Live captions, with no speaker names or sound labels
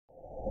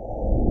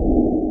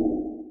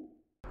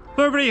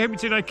Hello everybody, hope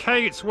you're doing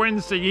okay. It's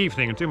Wednesday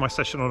evening. I'm doing my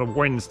session on a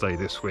Wednesday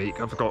this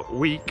week. I've got a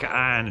week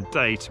and a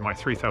day to my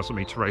 3,000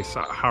 metre race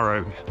at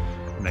Harrow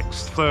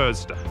next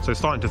Thursday. So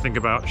starting to think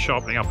about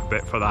sharpening up a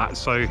bit for that.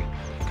 So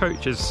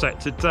coach is set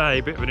today,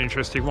 a bit of an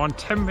interesting one.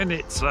 10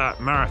 minutes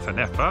marathon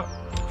effort,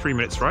 3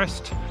 minutes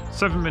rest,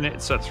 7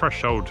 minutes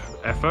threshold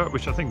effort,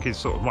 which I think is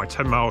sort of my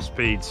 10-mile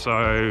speed.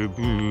 So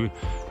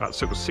about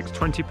sort of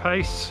 6:20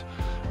 pace,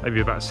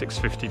 maybe about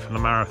 6:50 for the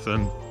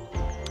marathon.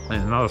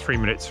 And another 3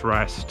 minutes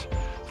rest.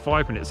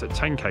 5 minutes at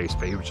 10k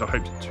speed, which I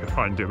hope to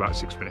try and do about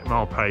 6-minute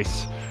mile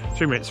pace,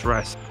 3 minutes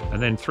rest,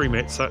 and then 3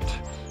 minutes at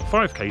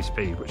 5k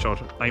speed, which I'll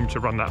aim to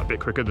run that a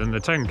bit quicker than the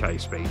 10k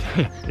speed,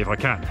 if I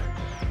can.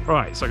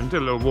 Right, so I can do a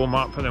little warm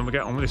up and then we'll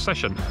get on with this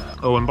session.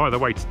 Oh, and by the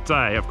way,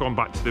 today I've gone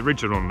back to the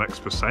original Next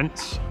Percent,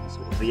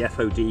 sort of the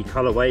FOD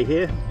colourway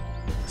here.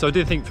 So I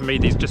do think for me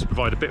these just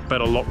provide a bit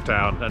better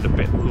lockdown and a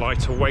bit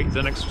lighter weight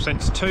than Next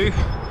Percents too.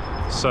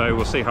 So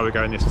we'll see how we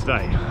go in this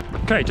today.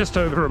 Okay, just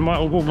over a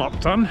mile warm up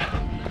done.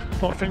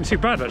 Not feeling too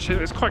bad actually.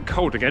 It's quite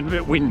cold again, a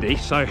bit windy,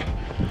 so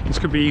this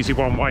could be easy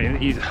one way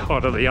and easy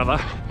harder the other.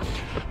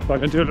 But I'm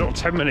going to do a little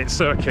 10-minute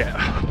circuit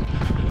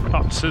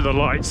up to the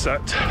lights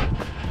at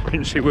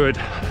Finchley Wood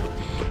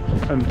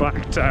and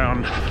back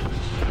down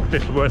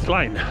Littleworth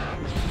Lane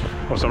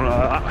or something like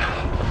that.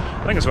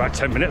 I think it's about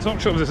 10 minutes. I'm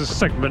not sure if there's a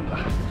segment.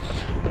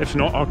 If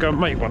not, I'll go and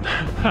make one.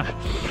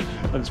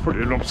 And it's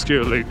probably an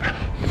obscure loop.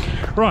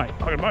 Right,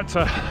 I'm about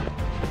to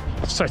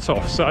set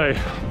off, so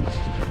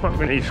won't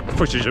be any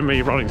footage of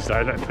me running today,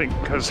 I don't think,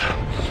 because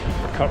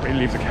I can't really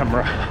leave the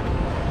camera.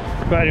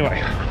 But anyway,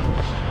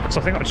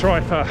 so I think I'll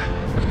try for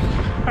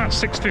about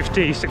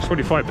 6:50,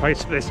 6:45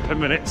 pace for this 10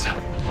 minutes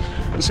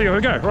and see how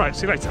we go. Right,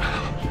 see you later.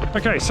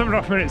 Okay,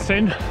 7.5 minutes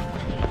in,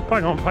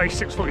 bang on pace,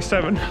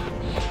 6:47.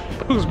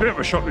 It was a bit of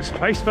a shock this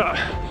pace, but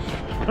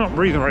I'm not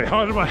breathing very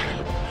hard, am I?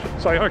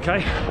 So,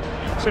 okay,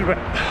 see you in a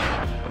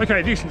bit.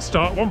 Okay, decent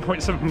start,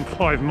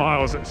 1.75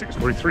 miles at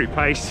 6:43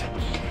 pace.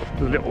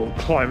 A little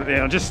climb at the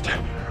end. I just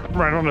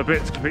ran on a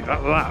bit to complete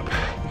that lap.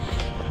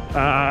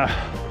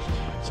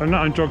 So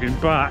now I'm jogging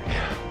back,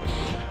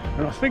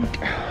 and I think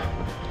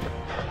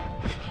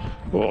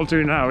what I'll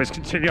do now is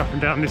continue up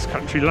and down this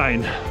country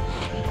lane,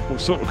 or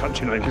sort of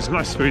country lane, because it's a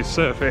nice smooth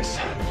surface,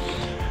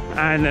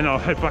 and then I'll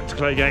head back to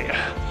Claygate,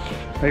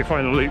 maybe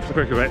find a loop for the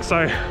quicker bit.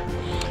 So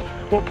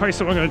what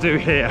pace am I going to do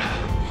here?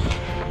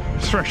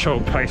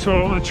 Threshold pace.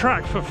 Well, on the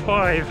track for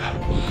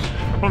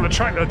 5, on the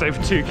track that day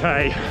for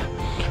 2k,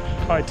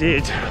 I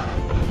did,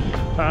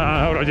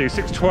 what did I do,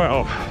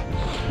 6:12,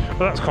 but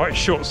that's quite a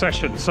short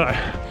session, so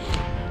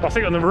I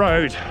think on the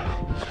road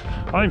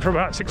I'm for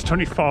about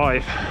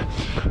 6:25,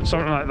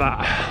 something like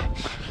that.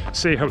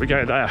 See how we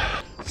go there.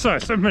 So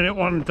 7-minute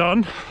one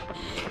done.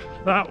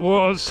 That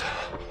was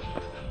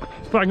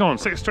bang on,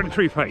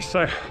 6:23 pace,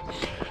 so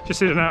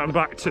just in and out and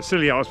back to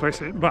Silly Hours,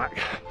 basically back.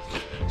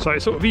 So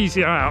it's sort of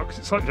easier out because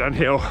it's slightly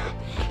downhill,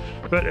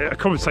 but a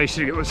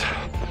compensation, it was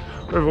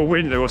with a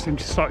wind, there was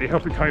slightly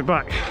helping coming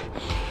back.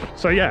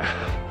 So yeah,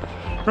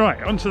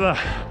 right, onto the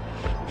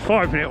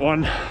 5-minute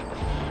one.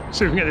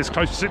 See if we can get this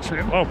close to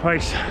 6-minute mile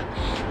pace.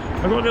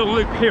 I've got a little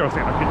loop here I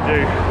think I can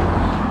do.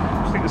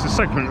 I think there's a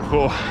segment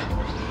for.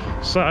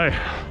 So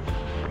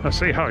let's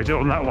see how I do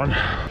on that one.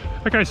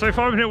 Okay, so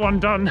 5-minute one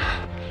done.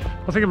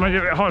 I think I made it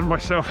a bit hard on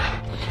myself,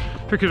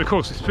 picking of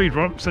course the speed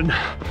bumps and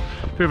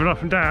moving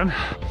up and down,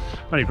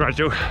 only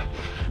gradual. So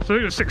I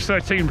think it was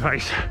 6:13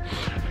 pace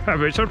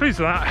average, so I'm pleased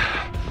with that.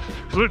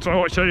 So it looks like I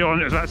watched earlier on,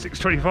 it was about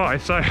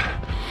 6:25, so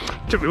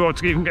it took me a while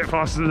to even get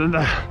faster than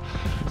the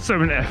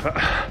 7-minute effort.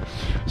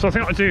 So I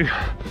think I'll do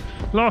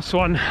last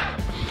one,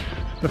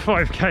 the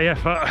 5k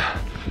effort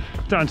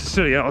down to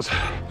Silly Hours,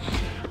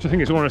 which I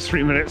think is almost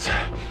 3 minutes,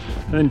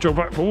 and then jog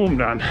back for warm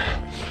down.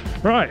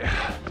 Right,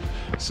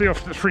 see you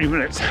after the 3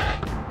 minutes.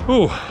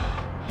 Oh,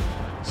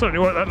 certainly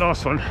worked that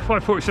last one.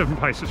 5:47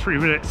 pace for 3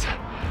 minutes.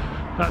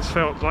 That's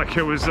felt like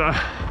it was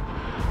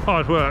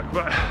hard work,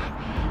 but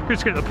good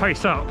to get the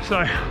pace up.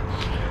 So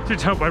did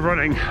help by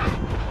running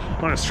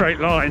on a straight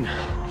line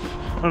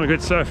on a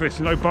good surface,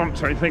 no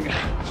bumps or anything,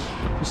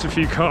 just a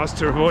few cars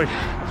to avoid.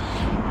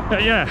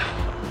 Yeah,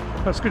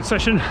 that's a good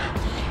session.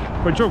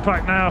 We'll jog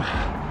back now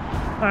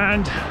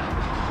and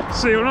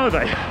see you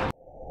another day.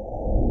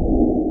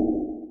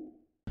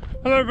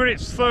 Hello everybody,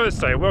 it's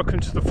Thursday.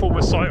 Welcome to the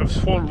former site of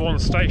Swanbourne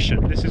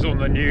Station. This is on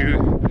the new,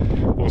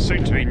 or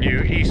soon to be new,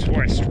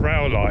 east-west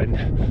rail line.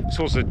 It's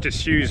also a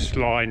disused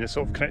line that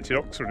sort of connected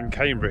Oxford and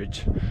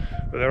Cambridge,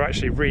 but they're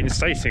actually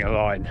reinstating a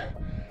line.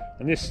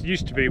 And this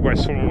used to be where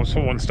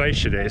Swanbourne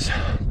Station is.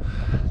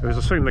 There was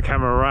a swing the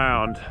camera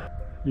around.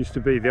 Used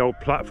to be the old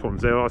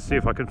platforms there. I'll see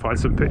if I can find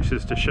some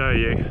pictures to show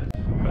you.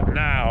 But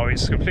now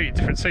it's a completely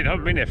different scene. I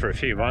haven't been here for a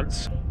few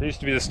months. There used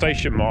to be the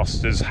station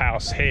master's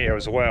house here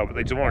as well, but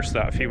they demolished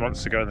that a few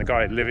months ago and the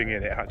guy living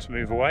in it had to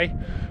move away.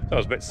 That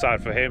was a bit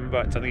sad for him,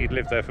 but I think he'd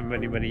lived there for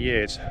many, many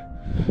years.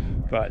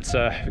 But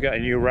if we get a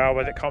new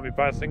railway, that can't be a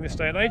bad thing this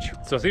day and age.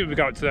 So I think we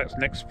go up to that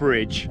next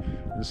bridge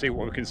and see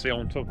what we can see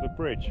on top of the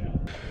bridge.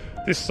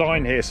 This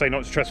sign here saying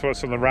not to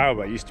trespass on the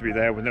railway used to be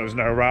there when there was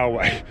no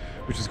railway,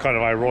 which is kind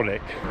of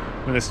ironic.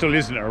 When there still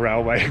isn't a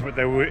railway, but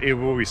it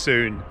will be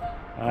soon.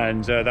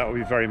 And that will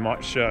be very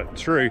much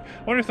true.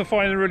 I wonder if the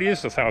fine really is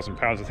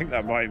 £1,000. I think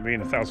that might have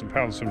been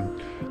 £1,000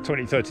 from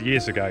 20, 30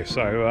 years ago,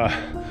 so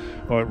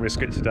I won't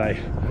risk it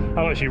today.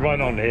 I'll actually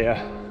run on here.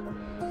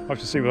 I have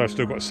to see whether I've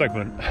still got a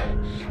segment.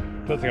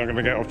 Don't think I'm going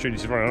to get an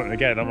opportunity to run on it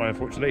again, am I,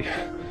 unfortunately?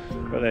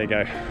 But there you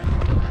go.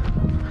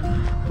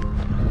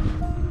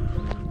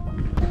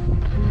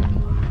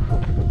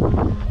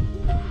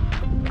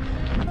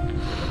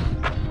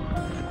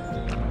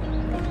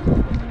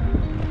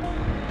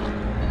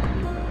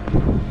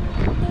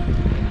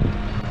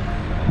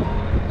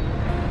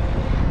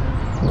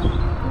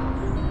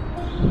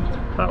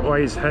 That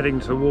way is heading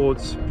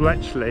towards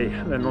Bletchley,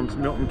 then on to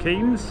Milton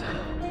Keynes.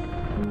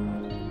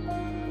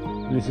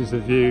 And this is the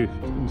view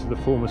into the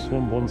former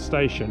Swanbourne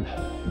Station.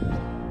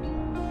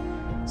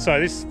 So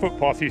this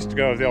footpath used to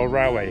go over the old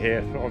railway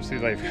here, but obviously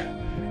they've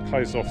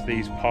closed off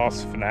these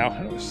paths for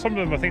now. Some of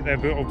them I think they're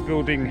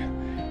building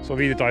sort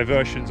of either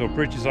diversions or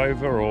bridges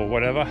over or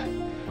whatever,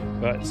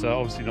 but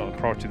obviously not the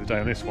priority of the day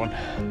on this one.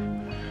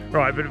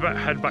 Right, but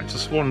head back to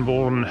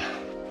Swanbourne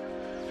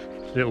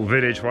little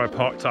village where I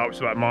parked up.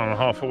 It's about 1.5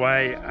 miles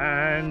away,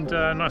 and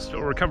a nice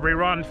little recovery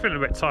run. Feeling a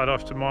bit tired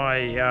after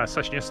my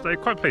session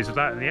yesterday. Quite pleased with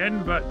that in the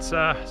end, but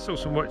still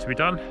some work to be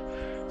done.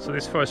 So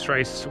this first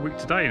race a week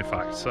today, in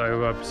fact,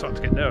 so I'm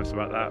starting to get nervous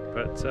about that,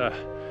 but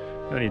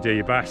you only do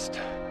your best.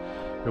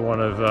 You're one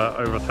of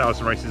over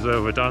 1,000 races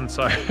overdone,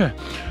 so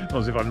not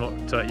as if I'm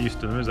not used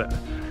to them, is it?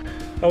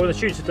 Oh, the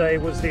shoe today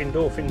was the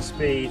Endorphin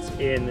Speed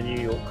in the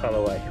New York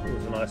colourway. It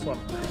was a nice one.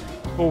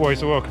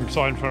 Always a welcome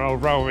sign for an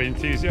old railway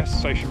enthusiast.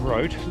 Station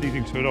Road,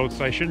 leading to an old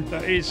station.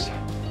 That is,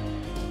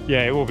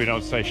 yeah, it will be an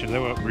old station.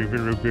 We've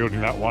been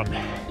rebuilding that one.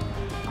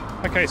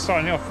 Okay,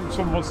 signing off from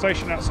Swanbourne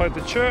Station outside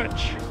the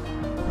church.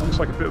 Looks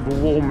like a bit of a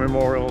war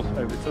memorial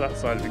over to that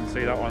side, if you can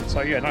see that one.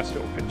 So yeah, nice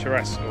little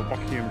picturesque little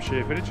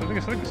Buckinghamshire village.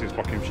 I think this is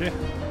Buckinghamshire.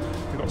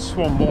 We've got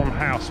Swanbourne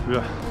House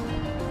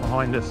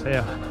behind us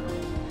here.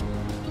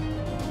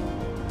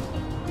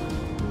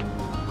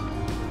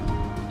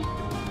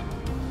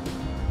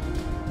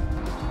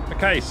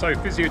 Okay, so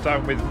physio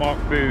done with Mark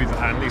Booth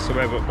and Lisa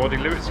Webb at Body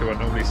Limits, who I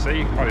normally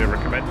see. Highly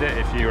recommend it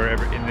if you're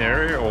ever in the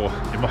area, or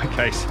in my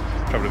case,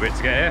 travel a bit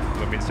to get here.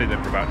 I've been seeing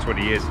them for about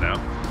 20 years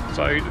now.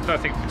 So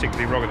nothing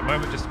particularly wrong at the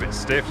moment, just a bit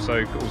stiff,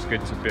 so always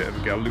good to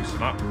get a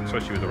loosen up,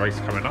 especially with the race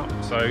coming up.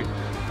 So,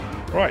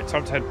 right,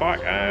 time to head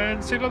back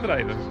and see you another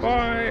day then.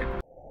 Bye!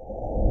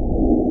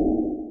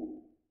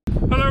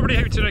 Hello everybody,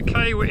 hope you're doing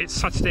okay. It's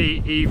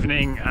Saturday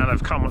evening and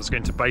I've come once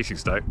again to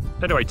Basingstoke.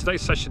 Anyway,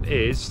 today's session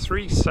is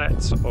 3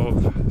 sets of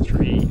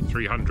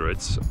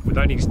 300s with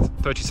only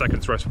 30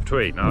 seconds rest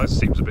between. Now this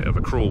seems a bit of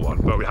a cruel one,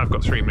 but we have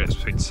got 3 minutes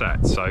between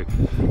sets, so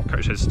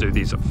coach says to do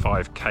these at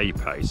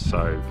 5k pace, so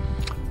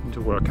I need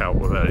to work out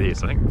what that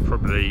is. I think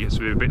probably it's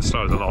a bit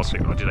slower than last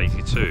week when I did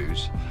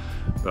 82s,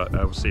 but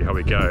we'll see how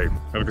we go. And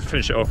we're going to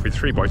finish it off with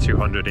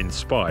 3x200 in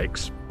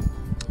spikes,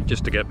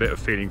 just to get a bit of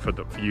feeling for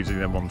using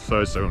them on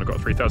Thursday when I've got a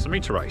 3,000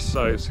 metre race,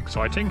 so it's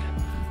exciting.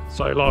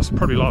 So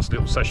probably last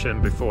little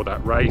session before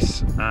that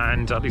race,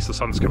 and at least the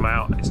sun's come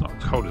out. It's not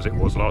as cold as it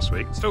was last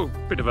week. Still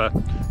a bit of a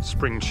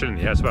spring chill in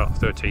here. It's about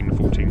 13,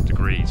 14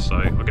 degrees, so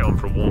I'll get on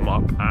for a warm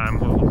up and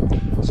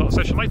we'll start the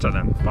session later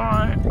then.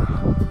 Bye!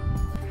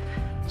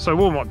 So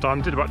warm up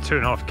done, did about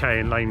 2.5k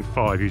in lane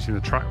 5 using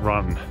the track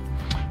run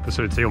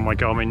facility on my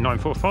Garmin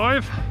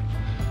 945.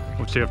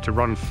 Obviously you have to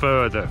run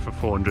further for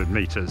 400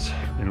 metres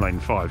in lane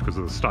 5 because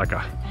of the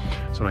stagger,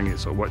 so I think it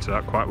sort of worked it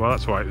out quite well.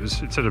 That's why it was,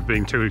 instead of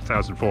being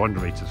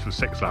 2,400 metres for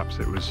 6 laps,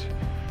 it was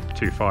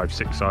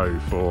 2,560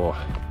 for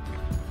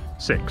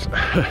 6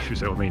 if you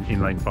see what I mean,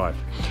 in lane 5.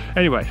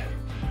 Anyway,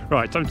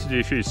 right, time to do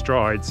a few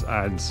strides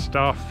and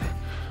stuff.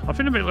 I'm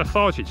feeling a bit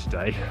lethargic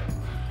today.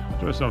 I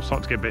don't know if I'm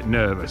starting to get a bit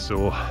nervous,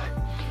 or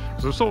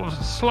because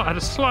I've sort of had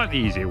a slightly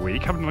easier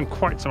week. Haven't done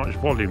quite so much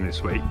volume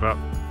this week, but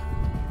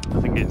I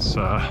think it's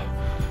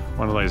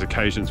one of those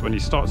occasions when you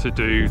start to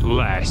do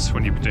less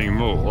when you're doing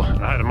more.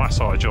 And I had a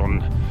massage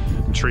on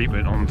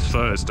treatment on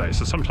Thursday,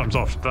 so sometimes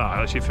after that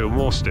I actually feel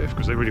more stiff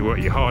because they really work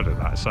you hard at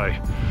that. So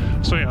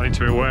something I need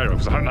to be aware of,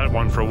 because I haven't had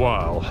one for a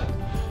while.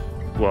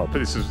 Well,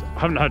 but I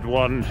haven't had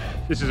one.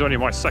 This is only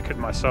my second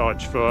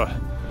massage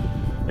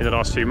in the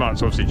last few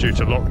months, obviously due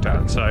to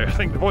lockdown. So I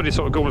think the body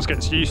sort of almost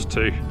gets used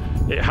to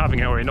it having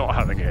it or it not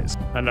having it.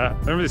 And I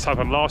remember this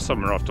happened last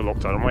summer after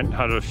lockdown. I went and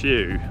had a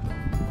few.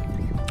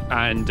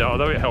 And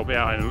although it helped me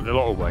out in a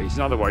lot of ways,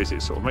 in other ways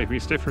it sort of made me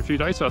stiff for a few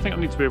days. So I think I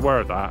need to be aware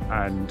of that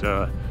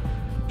and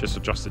just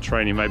adjust the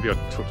training. Maybe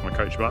I'll talk to my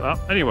coach about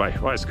that. Anyway,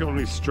 right, let's go on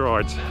these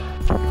strides.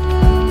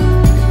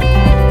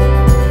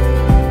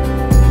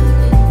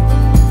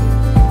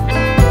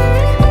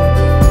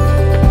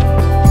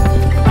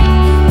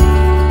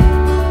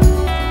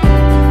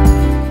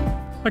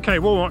 Okay,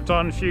 warm up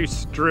done, a few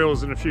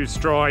drills and a few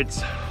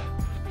strides.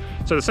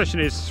 So the session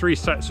is 3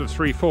 sets of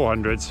 3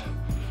 400s.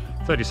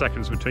 30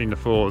 seconds between the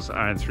 4s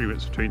and 3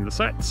 minutes between the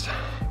sets.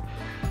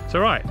 So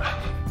right,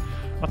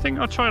 I think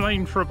I'll try and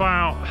aim for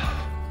about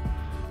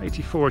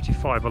 84,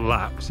 85 a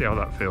lap, see how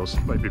that feels.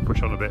 Maybe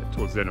push on a bit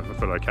towards the end if I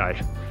feel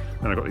okay.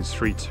 And I've got these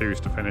 3.2s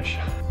to finish.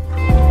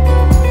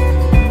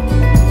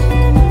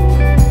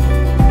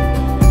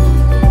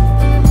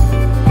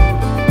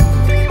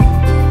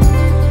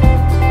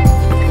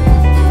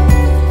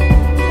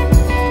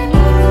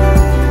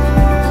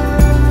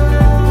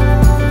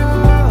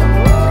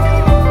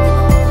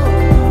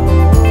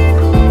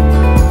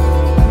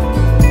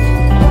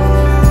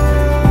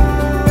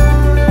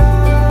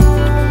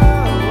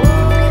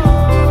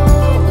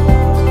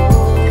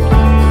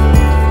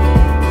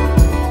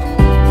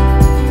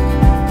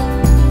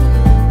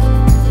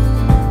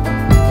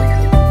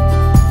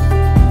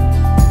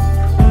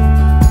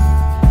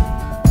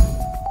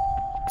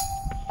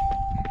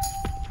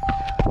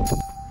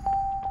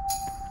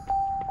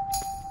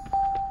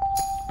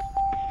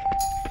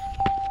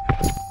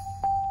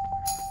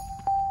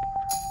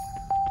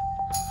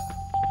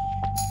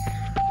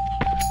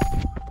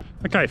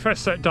 Okay,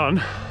 first set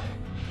done.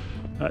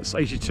 That's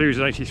 82s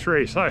and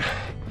 83, so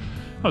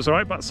that was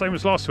alright, but same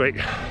as last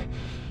week.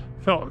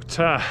 Felt,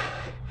 third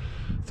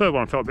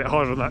one felt a bit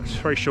harder on that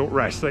very short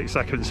rest, 30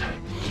 seconds.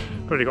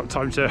 Really got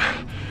time to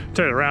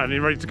turn around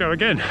and ready to go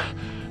again.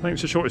 I think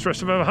it's the shortest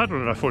rest I've ever had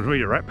on a 400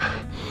 metre rep.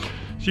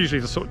 It's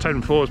usually the sort of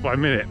 10 4s by a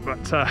minute, but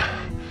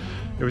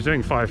if we're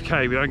doing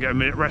 5k, we don't get a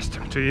minute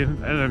rest between you and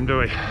them, do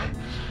we?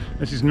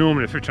 This is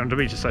normally a 1500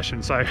 metre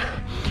session, so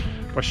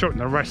by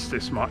shortening the rest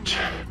this much,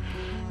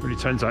 it really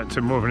turns out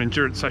into more of an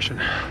endurance session.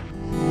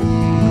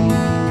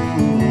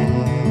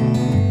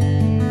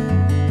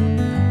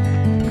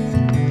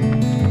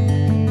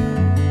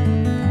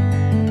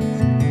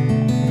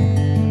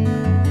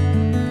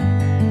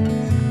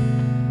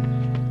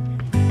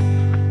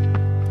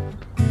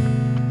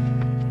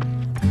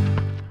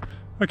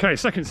 Okay,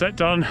 second set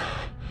done.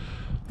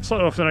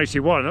 Started off with an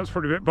 81, that's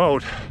probably a bit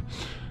bold.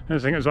 I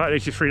think it was about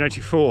 83 and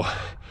 84.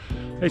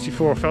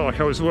 84 I felt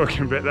like I was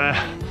working a bit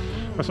there.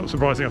 That's not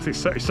surprising after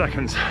these 30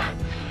 seconds.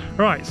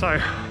 Right, so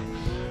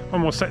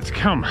one more set to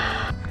come.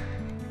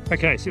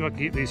 Okay, see if I can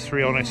keep these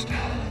three honest.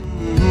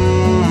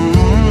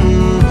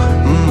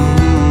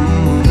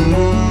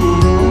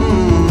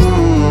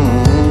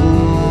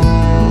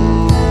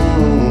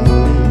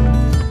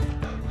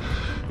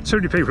 Too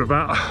many people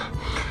about.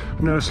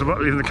 I'm nervous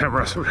about leaving the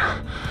camera, so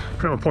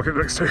put it in my pocket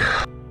next to.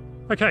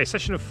 Okay,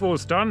 session of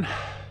 4's done.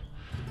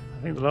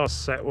 I think the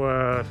last set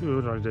were,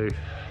 what did I do?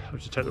 I'll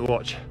just check the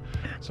watch.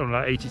 Something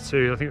like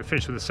 82. I think it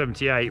finished with a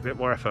 78, a bit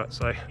more effort.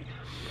 So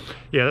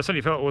yeah, that's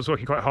only felt I was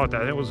working quite hard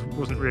there. It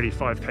wasn't really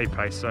 5k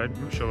pace, so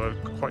I'm not sure I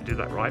quite did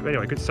that right. But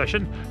anyway, good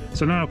session.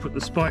 So now I'll put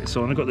the spikes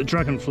on. I've got the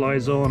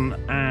Dragonflies on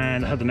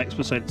and I had the next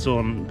percents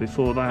on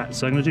before that.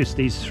 So I'm going to do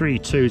these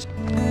 3.2s.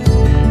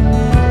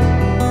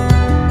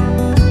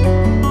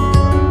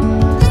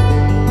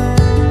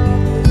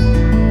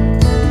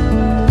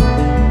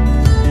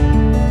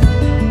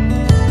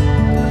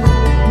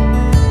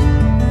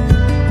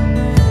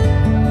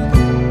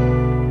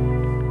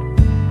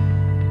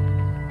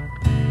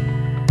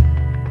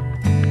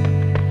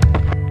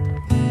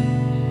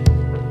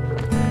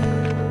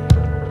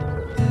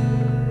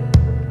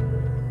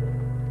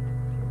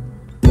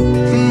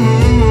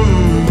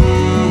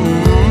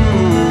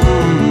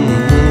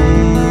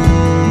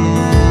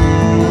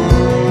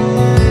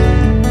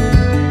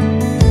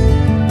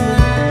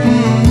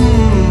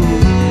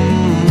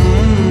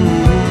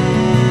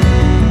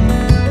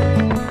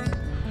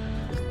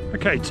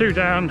 Okay, 2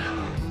 down,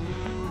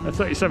 a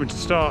 37 to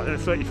start and a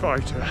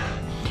 35 to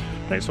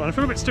next one. I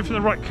feel a bit stiff in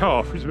the right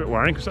calf, which is a bit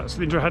worrying because that's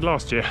the injury I had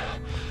last year.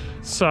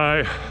 So,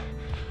 a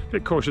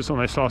bit cautious on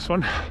this last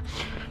one.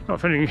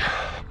 Not feeling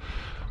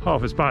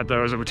half as bad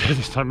though as I would do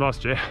this time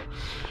last year.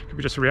 Could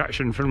be just a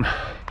reaction from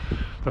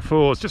the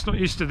 4s. Just not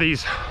used to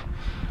these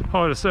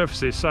harder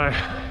surfaces, so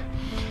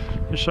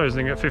it shows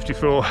thing at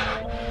 54.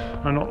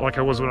 I'm not like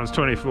I was when I was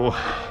 24.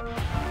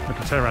 I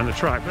can turn around the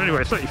track. But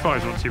anyway, 35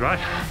 is not too bad.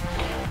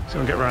 So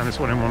I'll get around this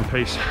one in one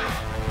piece.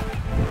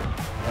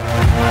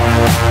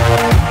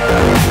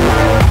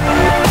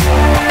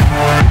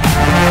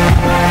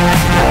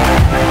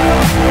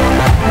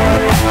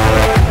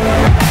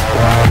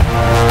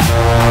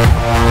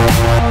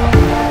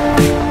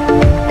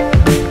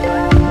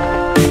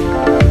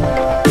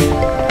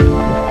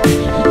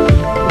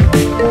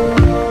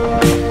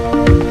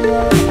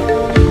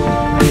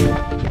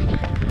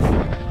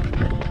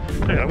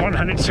 Yeah,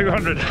 one-handed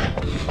 200.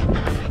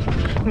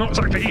 Not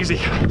exactly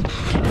easy.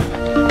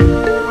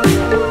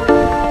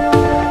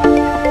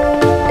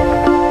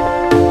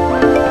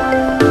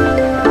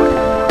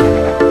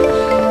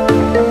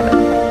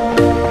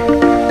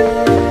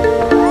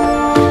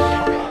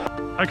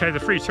 Okay, the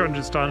free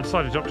 200's done.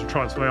 Decided not to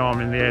transfer my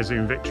arm in the air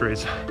zoom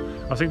victories.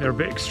 I think they're a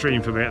bit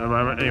extreme for me at the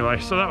moment anyway.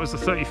 So that was the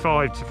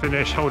 35 to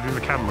finish holding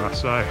the camera,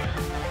 so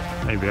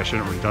maybe I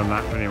shouldn't have really done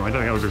that, but anyway, I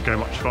don't think I was going to go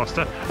much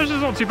faster. This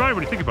is not too bad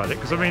when you think about it,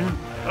 because I mean,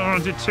 I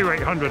did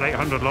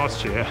 800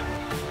 last year.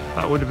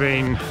 That would have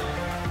been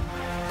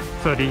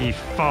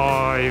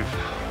 35,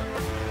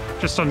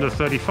 just under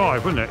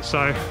 35, wouldn't it?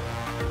 So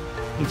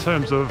in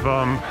terms of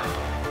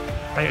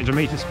 800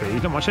 metre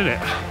speed, not much in it.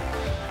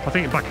 I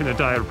think back in the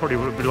day I probably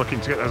would be looking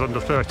to get those under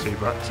 30,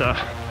 but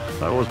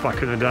that was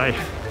back in the day.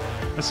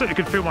 I certainly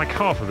could feel my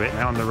calf a bit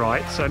now on the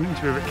right, so I need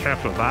to be a bit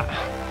careful of that.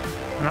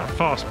 And that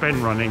fast bend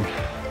running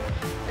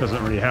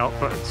doesn't really help,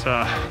 but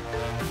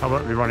I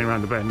won't be running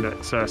around the bend at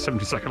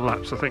 70-second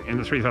laps, I think, in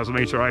the 3,000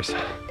 metre race.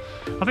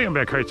 I think I'll be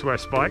okay to wear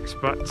spikes,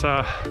 but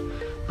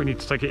we need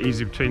to take it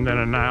easy between then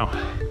and now.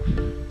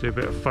 Do a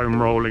bit of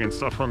foam rolling and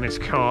stuff on this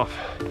calf.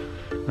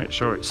 Make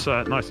sure it's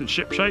nice and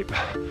ship shape.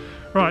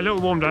 Right, a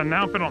little warm down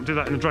now. Better not do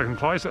that in the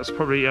Dragonfly, so that's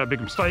probably a big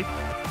mistake.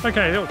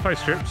 Okay, little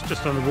postscript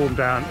just on the warm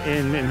down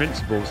in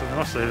Invincibles, and I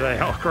must say they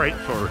are great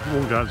for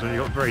warm downs when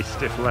you've got very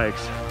stiff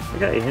legs.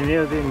 Okay, and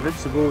here are the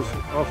Invincibles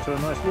after a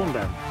nice warm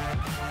down.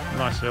 A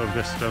nice little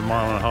just a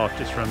mile and a half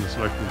just around this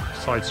local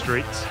side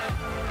streets.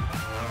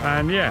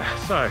 And yeah,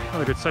 so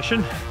another good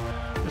session.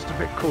 Just a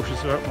bit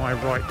cautious about my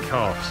right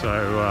calf,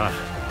 so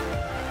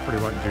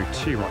probably won't do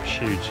too much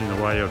huge in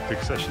the way of big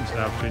sessions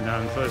now between now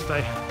and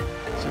Thursday.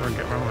 See if I can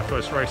get around my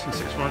first race in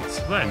 6 months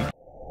then.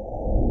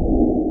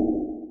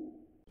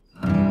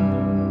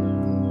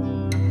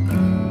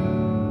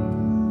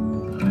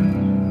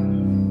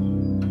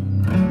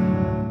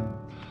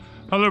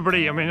 Hello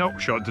everybody, I'm in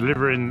Oxshott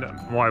delivering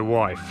my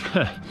wife,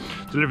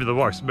 delivering the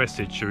wife's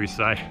message, shall we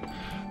say.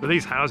 But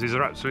these houses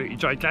are absolutely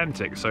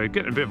gigantic, so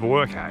getting a bit of a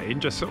workout in,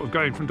 just sort of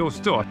going from door to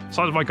door.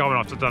 Size of my garden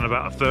after I've done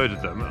about a third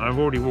of them, and I've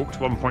already walked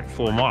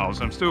 1.4 miles,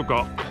 and I've still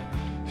got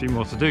a few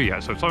more to do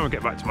yet, so by the time I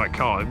get back to my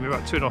car, it'll be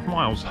about 2.5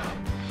 miles.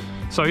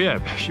 So yeah,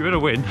 she better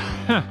win.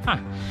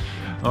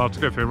 I'll have to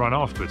go for a run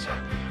afterwards.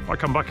 I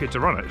come back here to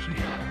run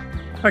actually.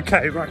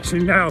 Okay, we're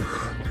actually now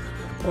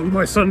on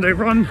my Sunday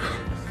run.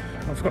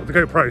 I've got the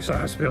GoPro, so it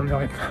has to be on the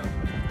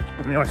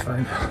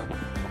iPhone.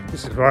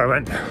 This is where I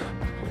went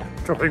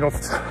dropping off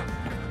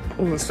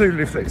all the Sue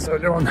leaflets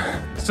earlier on.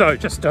 So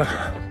just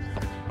a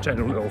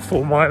general little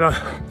 4 miler.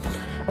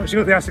 I've actually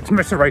got the Essex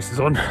Meta races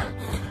on.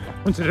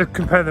 Wanted to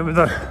compare them with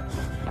the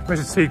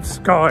Meta Seed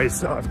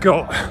Skies that I've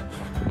got,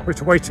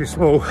 which are way too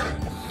small,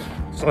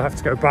 so I'll have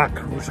to go back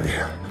obviously.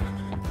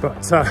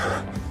 But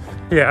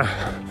yeah,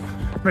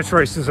 Meta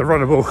races are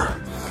runnable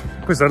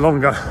because they're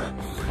longer,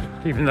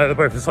 even though they're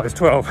both a size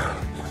 12.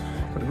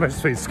 But the Meta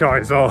Seed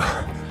Skies are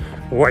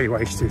way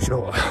too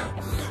short.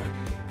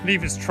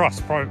 Leavers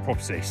Trust private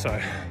property,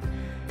 so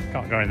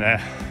can't go in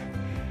there.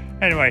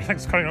 Anyway,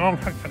 thanks for coming along.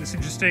 Hope you found this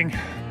interesting,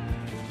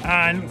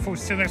 and look forward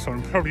to seeing the next one.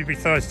 It'll probably be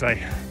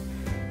Thursday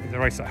with the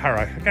race at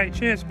Harrow. Okay,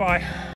 cheers, bye.